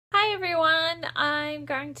Hi everyone, I'm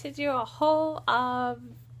going to do a haul of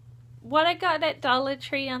what I got at Dollar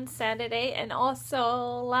Tree on Saturday, and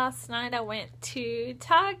also last night I went to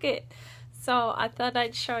Target, so I thought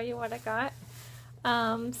I'd show you what I got.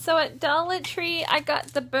 So at Dollar Tree I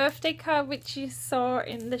got the birthday card which you saw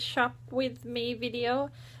in the shop with me video,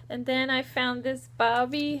 and then I found this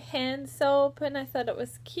Barbie hand soap and I thought it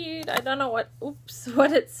was cute. I don't know what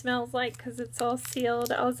it smells like because it's all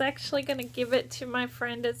sealed. I was actually going to give it to my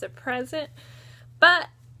friend as a present, but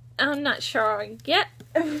I'm not sure I'll get,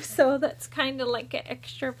 so that's kind of like an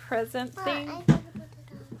extra present thing.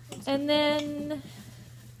 And then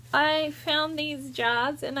I found these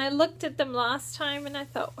jars and I looked at them last time and I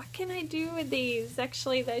thought, what can I do with these?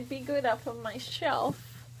 Actually, they'd be good up on my shelf,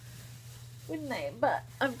 wouldn't they? But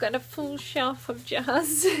I've got a full shelf of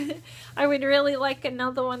jars. I would really like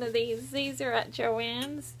another one of these. These are at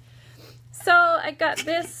Joann's. So I got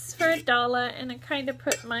this for $1 and I kind of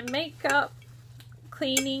put my makeup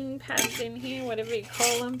cleaning pads in here, whatever you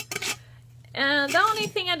call them. And the only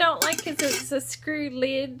thing I don't like is it's a screw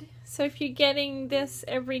lid. So if you're getting this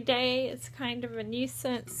every day, it's kind of a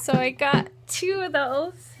nuisance. So I got 2 of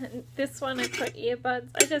those. And this one I put earbuds.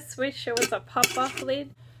 I just wish it was a pop-off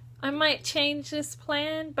lid. I might change this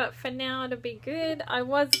plan, but for now it'll be good. I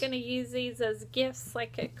was going to use these as gifts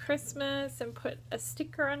like at Christmas and put a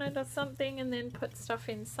sticker on it or something and then put stuff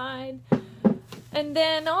inside. And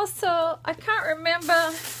then also, I can't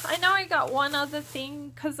remember, I know I got one other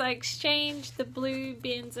thing because I exchanged the blue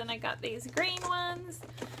bins and I got these green ones.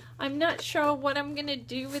 I'm not sure what I'm going to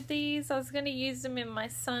do with these. I was going to use them in my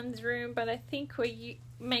son's room, but I think we're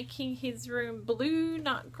making his room blue,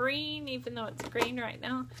 not green, even though it's green right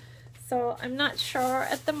now. So I'm not sure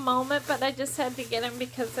at the moment, but I just had to get them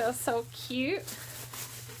because they're so cute.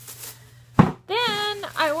 Then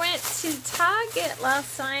I went to Target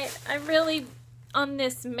last night. I'm really on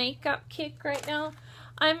this makeup kick right now.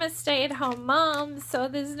 I'm a stay-at-home mom, so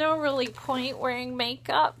there's no really point wearing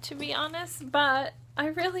makeup, to be honest, but I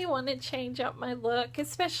really want to change up my look,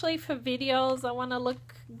 especially for videos. I want to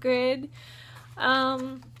look good.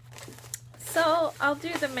 So I'll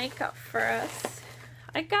do the makeup first.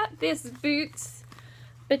 I got this Boots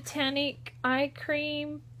Botanic eye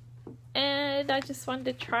cream and I just wanted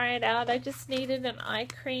to try it out. I just needed an eye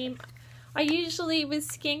cream. I usually, with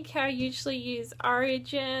skincare, I usually use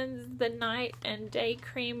Origins, the night and day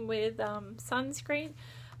cream with sunscreen.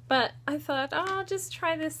 But I thought, oh, I'll just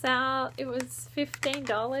try this out. It was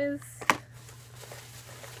 $15.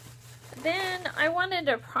 Then I wanted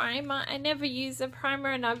a primer. I never use a primer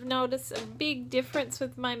and I've noticed a big difference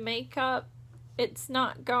with my makeup. It's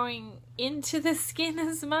not going into the skin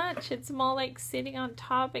as much. It's more like sitting on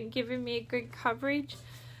top and giving me a good coverage.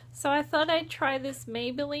 So I thought I'd try this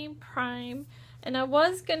Maybelline Prime. And I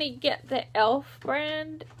was going to get the e.l.f.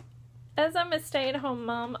 brand. As I'm a stay-at-home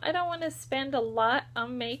mom, I don't want to spend a lot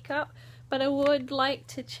on makeup, but I would like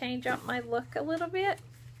to change up my look a little bit.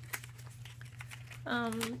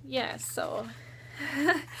 Yeah, so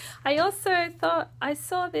I also thought I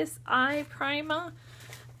saw this eye primer,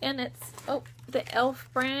 and it's the e.l.f.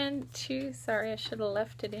 brand too. Sorry, I should have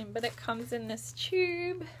left it in, but it comes in this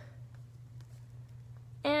tube.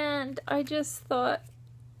 And I just thought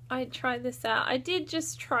I'd try this out. I did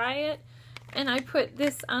just try it. And I put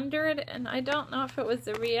this under it, and I don't know if it was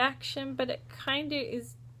a reaction, but it kind of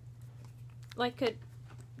is like a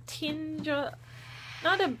tinge,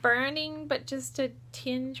 not a burning, but just a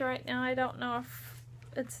tinge right now. I don't know if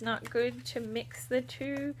it's not good to mix the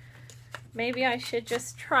two. Maybe I should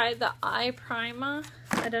just try the eye primer.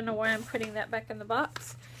 I don't know why I'm putting that back in the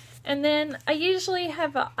box. And then I usually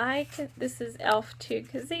have this is e.l.f. too,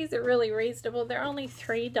 because these are really reasonable. They're only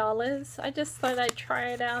 $3. I just thought I'd try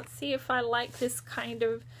it out, see if I like this kind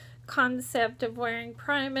of concept of wearing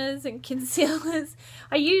primers and concealers.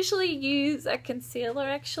 I usually use a concealer,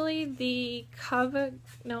 actually, the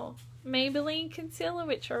Maybelline concealer,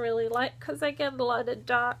 which I really like because I get a lot of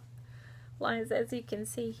dark lines, as you can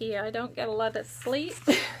see here. I don't get a lot of sleep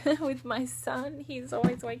with my son. He's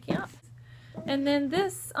always waking up. And then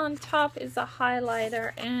this on top is a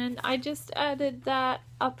highlighter, and I just added that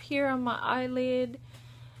up here on my eyelid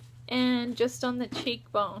and just on the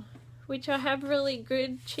cheekbone, which I have really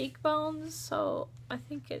good cheekbones, so I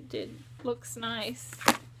think looks nice.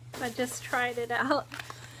 I just tried it out.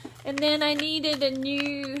 And then I needed a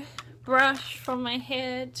new brush for my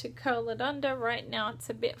hair to curl it under. Right now it's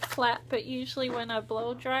a bit flat, but usually when I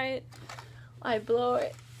blow dry it, I blow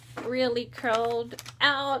it really curled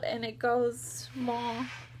out and it goes more,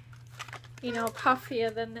 you know,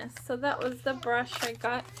 puffier than this. So that was the brush I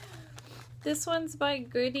got. This one's by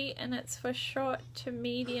Goody and it's for short to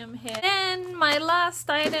medium hair. Then my last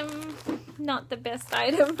item, not the best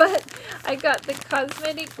item, but I got the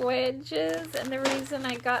cosmetic wedges, and the reason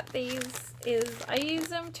I got these is I use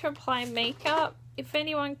them to apply makeup. If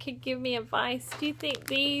anyone could give me advice, do you think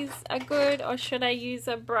these are good, or should I use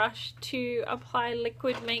a brush to apply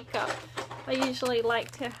liquid makeup? I usually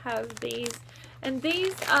like to have these. And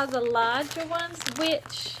these are the larger ones,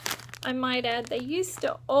 which I might add, they used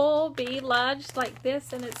to all be large like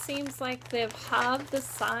this, and it seems like they've halved the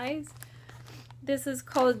size. This is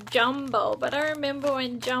called Jumbo, but I remember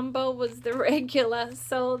when Jumbo was the regular,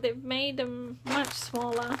 so they've made them much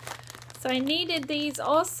smaller. So I needed these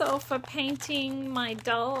also for painting my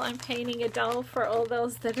doll. I'm painting a doll for all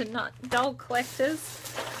those that are not doll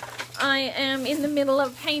collectors. I am in the middle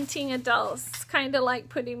of painting a doll. It's kind of like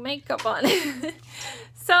putting makeup on it.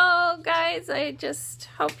 So guys, I just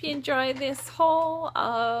hope you enjoy this haul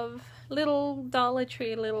of little Dollar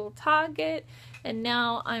Tree, little Target. And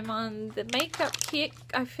now I'm on the makeup kick.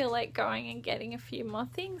 I feel like going and getting a few more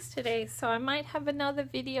things today, so I might have another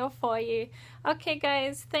video for you. Okay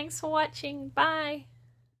guys, thanks for watching. Bye.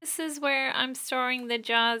 This is where I'm storing the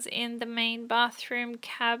jars in the main bathroom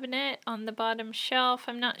cabinet on the bottom shelf.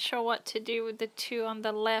 I'm not sure what to do with the two on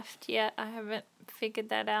the left yet. I haven't figured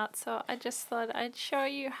that out, so I just thought I'd show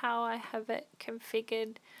you how I have it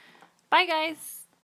configured. Bye guys!